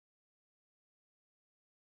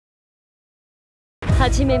は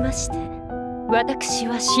じめまして。私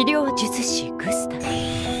は資料術師グスタブ。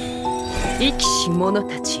生きし者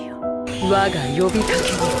たちよ、我が呼びかけ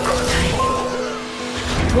に応え、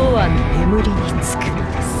永遠の眠りにつくの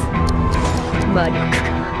です。魔力が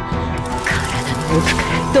体の奥か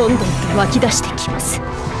らどんどんと湧き出してきます。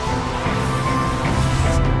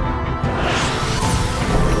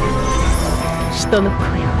人の子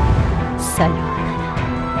よ、さようなら。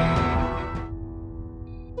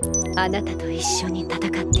あなたと一緒に戦っ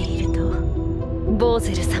ていると、ボー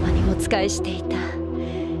ゼル様にお仕えしていた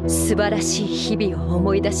素晴らしい日々を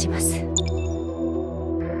思い出します。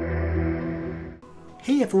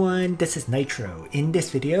Hey everyone, this is Nitro. In this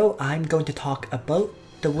video, I'm going to talk about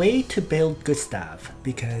the way to build Gustav,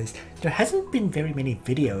 because there hasn't been very many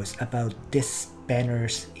videos about this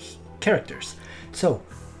banner's characters. So,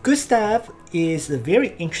 Gustav is a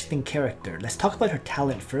very interesting character. Let's talk about her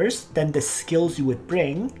talent first, then the skills you would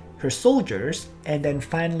bring, her soldiers, and then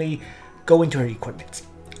finally go into her equipment.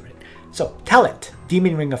 So, talent,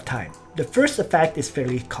 Demon Ring of Time. The first effect is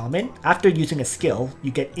fairly common. After using a skill,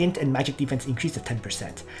 you get int and magic defense increase of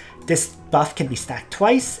 10%. This buff can be stacked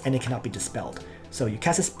twice and it cannot be dispelled. So you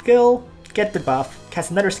cast a skill, get the buff,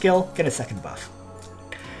 cast another skill, get a second buff.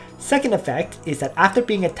 Second effect is that after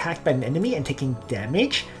being attacked by an enemy and taking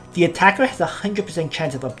damage, the attacker has a 100%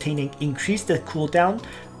 chance of obtaining increase the cooldown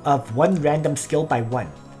of one random skill by 1.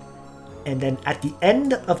 And then at the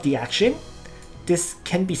end of the action, this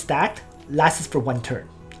can be stacked, lasts for 1 turn.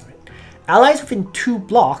 Allies within 2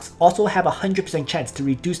 blocks also have a 100% chance to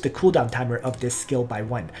reduce the cooldown timer of this skill by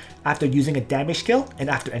 1 after using a damage skill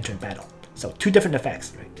and after entering battle. So 2 different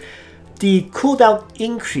effects. Right? The cooldown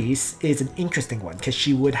increase is an interesting one because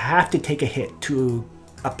she would have to take a hit to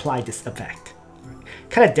apply this effect.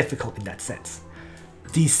 Kind of difficult in that sense.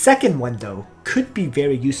 The second one though could be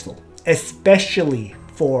very useful, especially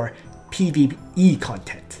for PvE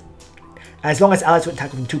content. As long as allies would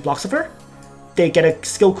attack within 2 blocks of her, they get a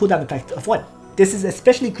skill cooldown effect of 1. This is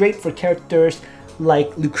especially great for characters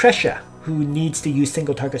like Lucretia, who needs to use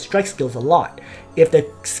single target strike skills a lot. If the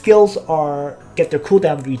skills get their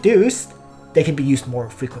cooldown reduced, they can be used more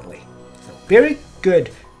frequently. So very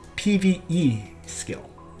good PvE skill.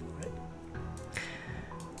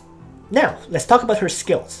 Now, let's talk about her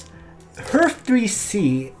skills. Her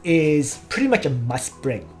 3C is pretty much a must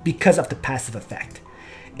bring because of the passive effect.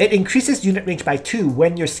 It increases unit range by 2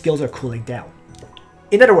 when your skills are cooling down.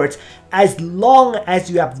 In other words, as long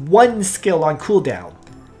as you have 1 skill on cooldown,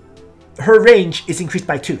 her range is increased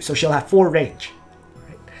by 2, so she'll have 4 range.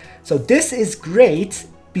 Right? So this is great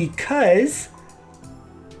because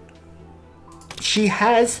she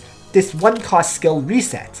has this 1 cost skill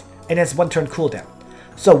reset and has 1 turn cooldown.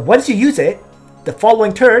 So once you use it, the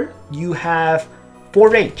following turn you have 4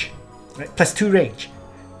 range, right? Plus 2 range.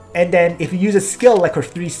 And then if you use a skill like her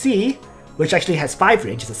 3C, which actually has 5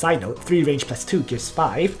 range as a side note, 3 range plus 2 gives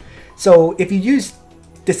 5. So if you use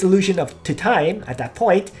Disillusion to Time at that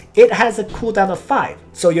point, it has a cooldown of 5.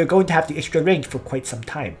 So you're going to have the extra range for quite some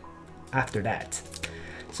time after that.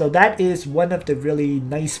 So that is one of the really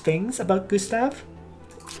nice things about Gustav,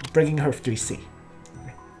 bringing her 3C.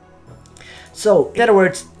 So in other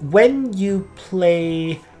words, when you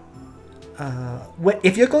play,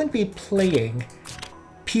 if you're going to be playing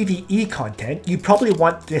PvE content, you probably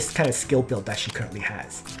want this kind of skill build that she currently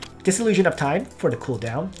has. Disillusion of Time for the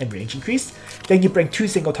cooldown and range increase. Then you bring 2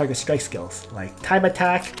 single target strike skills like Time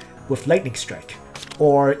Attack with Lightning Strike,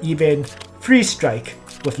 or even Freeze Strike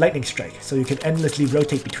with Lightning Strike, so you can endlessly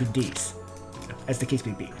rotate between these, as the case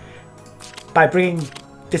may be. By bringing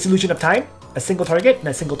Disillusion of Time, a single target and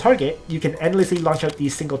a single target, you can endlessly launch out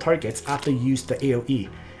these single targets after you use the AoE,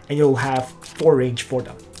 and you'll have 4 range for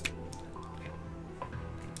them.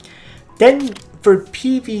 Then for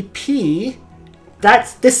PvP,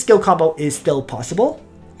 this skill combo is still possible.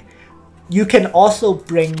 You can also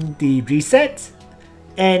bring the reset.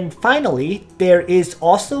 And finally, there is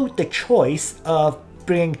also the choice of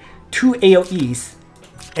bringing 2 AoEs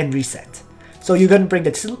and reset. So you're going to bring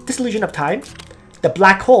the Disillusion of Time, the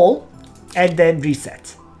Black Hole, and then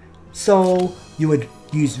reset. So you would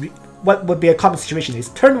use, what would be a common situation is,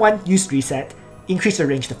 turn 1, use reset, increase your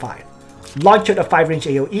range to 5. Launch out a 5 range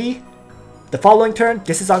AoE. The following turn,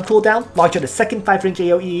 this is on cooldown, launch out a second 5 range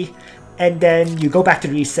AoE, and then you go back to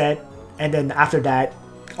reset, and then after that,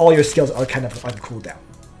 all your skills are kind of on cooldown.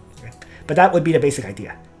 Okay? But that would be the basic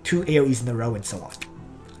idea. 2 AoEs in a row and so on.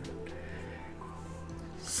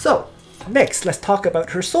 So, next, let's talk about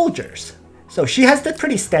her soldiers. So she has the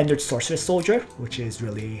pretty standard Sorceress Soldier, which is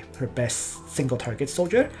really her best single target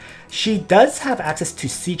soldier. She does have access to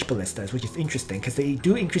Siege Ballistas, which is interesting because they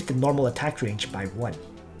do increase the normal attack range by 1.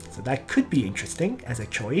 So that could be interesting as a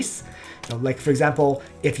choice. So like for example,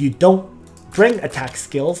 if you don't bring attack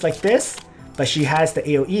skills like this, but she has the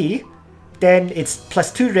AoE, then it's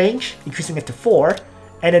 +2 range, increasing it to 4,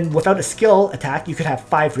 and then without a skill attack, you could have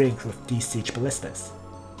 5 range with these siege ballistas.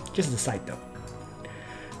 Just as a side note.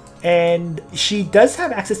 And she does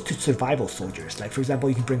have access to survival soldiers. Like for example,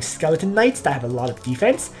 you can bring skeleton knights that have a lot of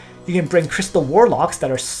defense. You can bring crystal warlocks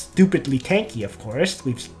that are stupidly tanky, of course.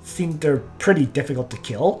 We've seen they're pretty difficult to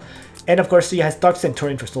kill. And of course, she has dark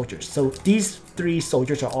centurion for soldiers. So these 3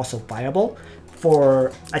 soldiers are also viable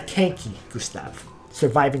for a tanky Gustav,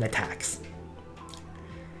 surviving attacks.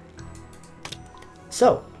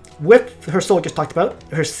 So, with her soldiers talked about,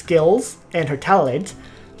 her skills and her talent,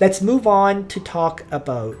 let's move on to talk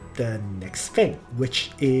about the next thing,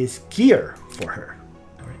 which is gear for her.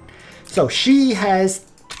 All right. So she has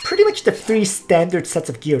pretty much the 3 standard sets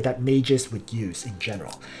of gear that mages would use in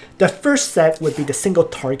general. The first set would be the single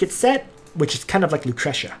target set, which is kind of like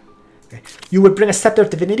Lucretia. Okay. You would bring a scepter of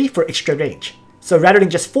divinity for extra range. So rather than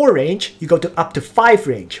just 4 range, you go to up to 5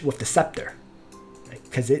 range with the scepter,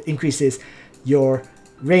 because it increases your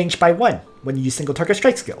range by 1 when you use single target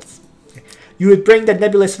strike skills. Okay. You would bring the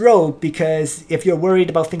nebulous robe because if you're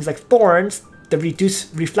worried about things like thorns, the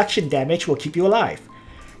reduced reflection damage will keep you alive.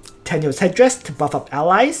 Tenyo's headdress to buff up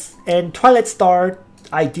allies, and Twilight Star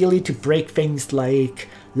ideally to break things like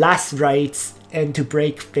last rites and to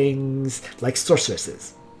break things like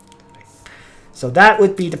sorceresses. So that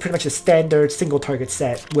would be pretty much the standard single target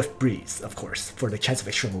set with Breeze, of course, for the chance of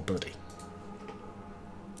extra mobility.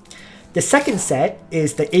 The second set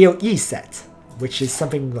is the AoE set, which is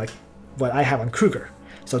something like what I have on Kruger.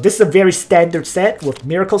 So this is a very standard set with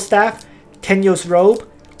Miracle Staff, Tenyo's Robe,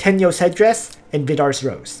 Tenyo's Headdress, and Vidar's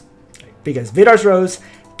Rose. Because Vidar's Rose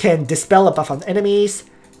can dispel a buff on enemies,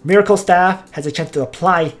 Miracle Staff has a chance to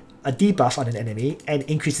apply a debuff on an enemy, and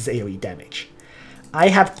increases AoE damage. I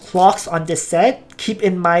have Clocks on this set. Keep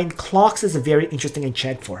in mind, Clocks is a very interesting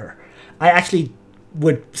enchant for her. I actually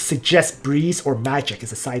would suggest Breeze or Magic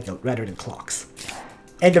as a side note rather than Clocks.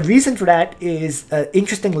 And the reason for that is an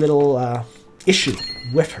interesting little issue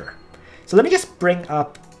with her. So let me just bring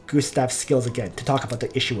up Gustav's skills again to talk about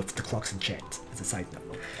the issue with the Clocks enchant as a side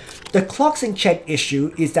note. The Clocks enchant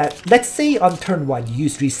issue is that, let's say on turn 1 you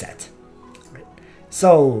use Reset. Right?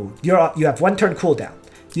 So you have 1 turn cooldown.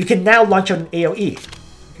 You can now launch an AoE.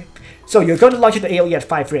 Okay? So you're going to launch an AoE at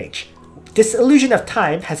 5 range. This Illusion of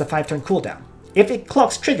Time has a 5 turn cooldown. If it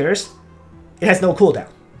Clocks triggers, it has no cooldown.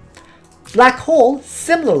 Black Hole,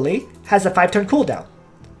 similarly, has a 5 turn cooldown.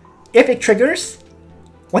 If it triggers,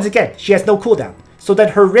 once again, she has no cooldown. So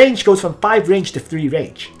then her range goes from 5 range to 3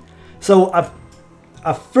 range. So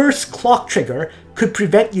a first clock trigger could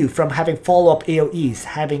prevent you from having follow-up AoEs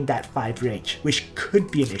having that 5 range, which could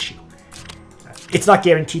be an issue. It's not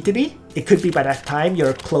guaranteed to be. It could be by that time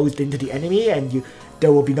you're closed into the enemy and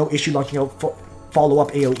there will be no issue launching out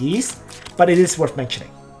follow-up AoEs, but it is worth mentioning.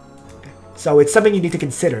 Okay. So it's something you need to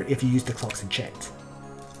consider if you use the Clocks enchant.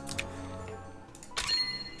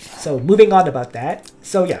 So moving on about that.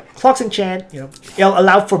 So yeah, Clocks enchant, it'll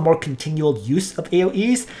allow for more continual use of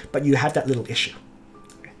AoEs, but you have that little issue.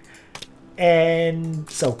 And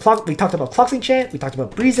so we talked about Clocks enchant, we talked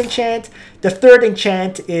about Breeze enchant. The third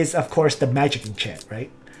enchant is, of course, the Magic enchant, right?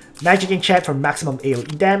 Magic enchant for maximum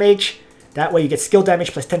AoE damage. That way you get skill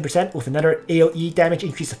damage plus 10% with another AoE damage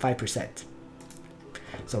increase of 5%.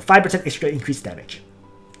 So 5% extra increased damage.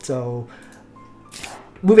 So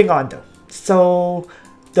moving on though. So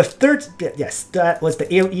the third, yes, that was the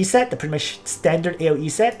AoE set, the pretty much standard AoE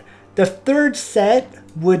set. The third set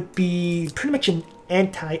would be pretty much an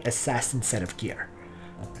anti-assassin set of gear.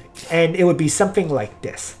 And it would be something like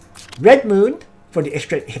this. Red Moon for the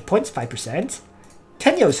extra hit points, 5%.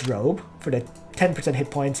 Tenyo's Robe for the 10% hit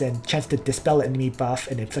points and chance to dispel an enemy buff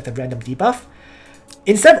and inflict a random debuff.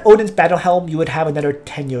 Instead of Odin's Battle Helm, you would have another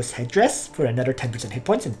Tenyo's Headdress for another 10% hit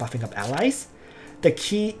points and buffing up allies.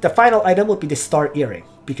 The final item would be the Star Earring,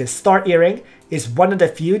 because Star Earring is one of the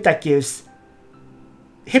few that gives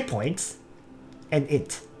hit points and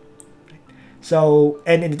int. So,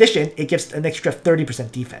 and in addition, it gives an extra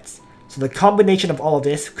 30% defense. So the combination of all of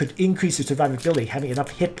this could increase your survivability, having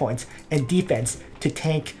enough hit points and defense to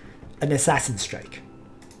tank an assassin strike.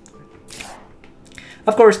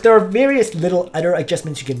 Of course, there are various little other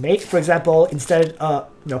adjustments you can make. For example, instead,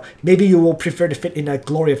 maybe you will prefer to fit in a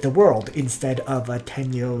Glory of the World instead of a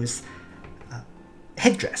Tenyo's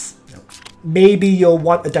headdress. Maybe you'll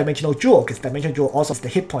want a Dimensional Jewel, because Dimensional Jewel also has the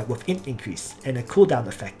hit point with int increase and a cooldown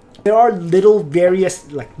effect. There are little various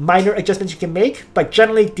minor adjustments you can make, but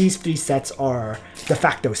generally these 3 sets are de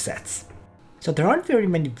facto sets. So there aren't very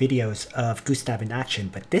many videos of Gustav in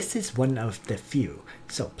action, but this is one of the few.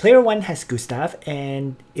 So player 1 has Gustav,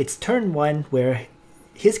 and it's turn 1 where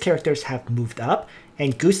his characters have moved up,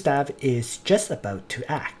 and Gustav is just about to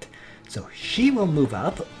act. So she will move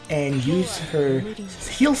up and use her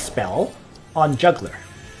heal spell on Juggler,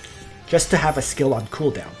 just to have a skill on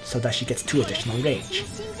cooldown, so that she gets 2 additional range.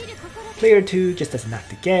 Player 2 just doesn't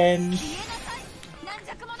act again,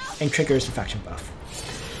 and triggers the faction buff.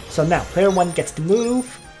 So now, player 1 gets to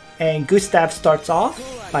move, and Gustav starts off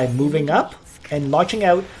by moving up and launching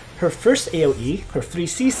out her first AoE, her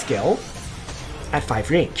 3C skill, at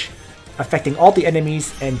 5 range, affecting all the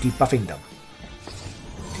enemies and debuffing them.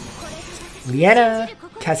 Liana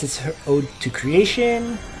casts her Ode to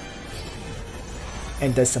Creation,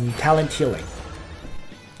 and does some talent healing.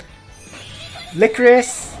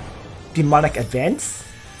 Langrisser, Demonic Advance,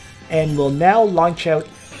 and will now launch out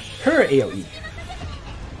her AoE,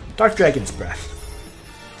 Dark Dragon's Breath.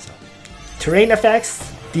 So, terrain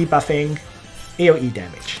effects, debuffing, AoE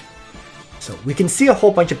damage. So we can see a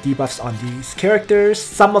whole bunch of debuffs on these characters.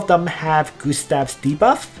 Some of them have Gustav's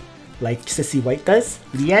debuff, like Sissy White does.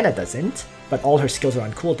 Liana doesn't, but all her skills are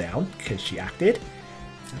on cooldown because she acted.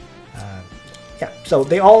 Yeah, so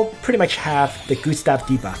they all pretty much have the Gustav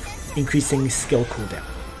debuff, increasing skill cooldown.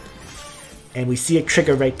 And we see it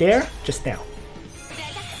trigger right there, just now.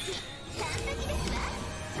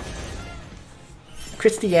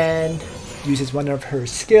 Christiane uses one of her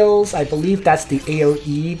skills. I believe that's the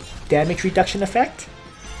AoE damage reduction effect.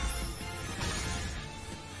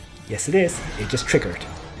 Yes, it is. It just triggered.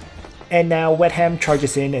 And now Wetham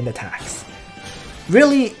charges in and attacks.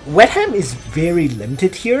 Really, Wetham is very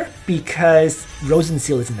limited here because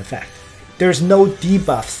Rosenseal is in effect. There's no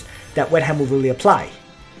debuffs that Wetham will really apply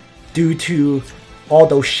due to all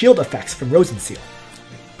those shield effects from Rosenseal,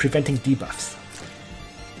 preventing debuffs.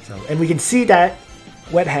 So, and we can see that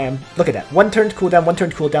Wetham, look at that, 1 turn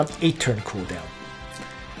cooldown, 8 turn cooldown.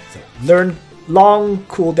 So learn long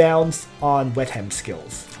cooldowns on Wetham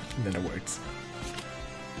skills, in other words.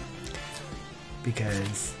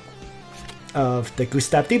 Because of the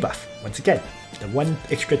Gustav debuff, once again, the 1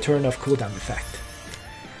 extra turn of cooldown effect.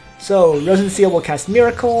 So Rosenseal will cast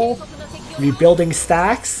Miracle, rebuilding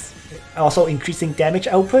stacks, also increasing damage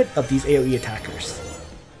output of these AoE attackers.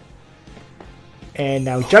 And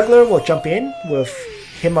now Juggler will jump in with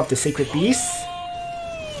Hymn of the Sacred Beast,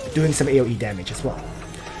 doing some AoE damage as well.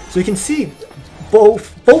 So you can see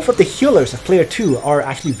both of the healers of player 2 are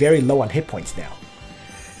actually very low on hit points now.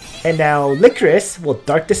 And now Langrisser will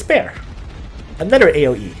Dark Despair, another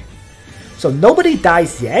AoE. So nobody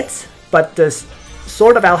dies yet, but the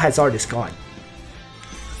Sword of Alhazard is gone.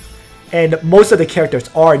 And most of the characters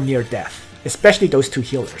are near death, especially those 2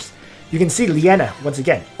 healers. You can see Liana, once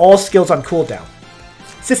again, all skills on cooldown.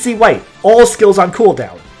 Sissy White, all skills on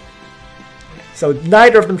cooldown. So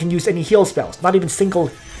neither of them can use any heal spells, not even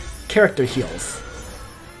single character heals.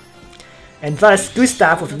 And thus,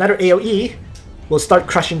 Gustav with another AoE will start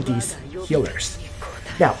crushing these healers.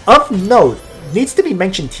 Now, of note, needs to be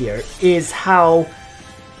mentioned here is how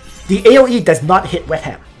the AoE does not hit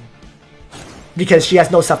Wetham, because she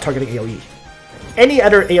has no self-targeting AoE. Any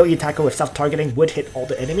other AoE attacker with self-targeting would hit all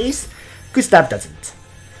the enemies. Gustav doesn't.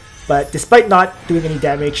 But despite not doing any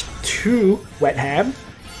damage to Wetham,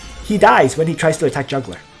 he dies when he tries to attack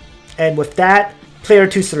Juggler. And with that, player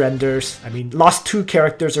 2 surrenders. I mean, lost 2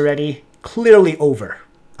 characters already. Clearly over.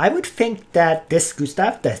 I would think that this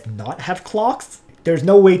Gustav does not have clocks. There's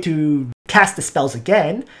no way to cast the spells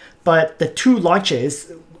again, but the 2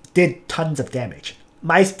 launches did tons of damage.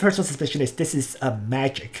 My personal suspicion is this is a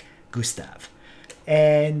magic Gustav.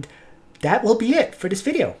 And that will be it for this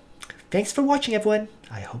video. Thanks for watching, everyone.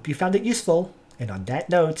 I hope you found it useful. And on that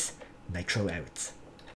note, Nitro out.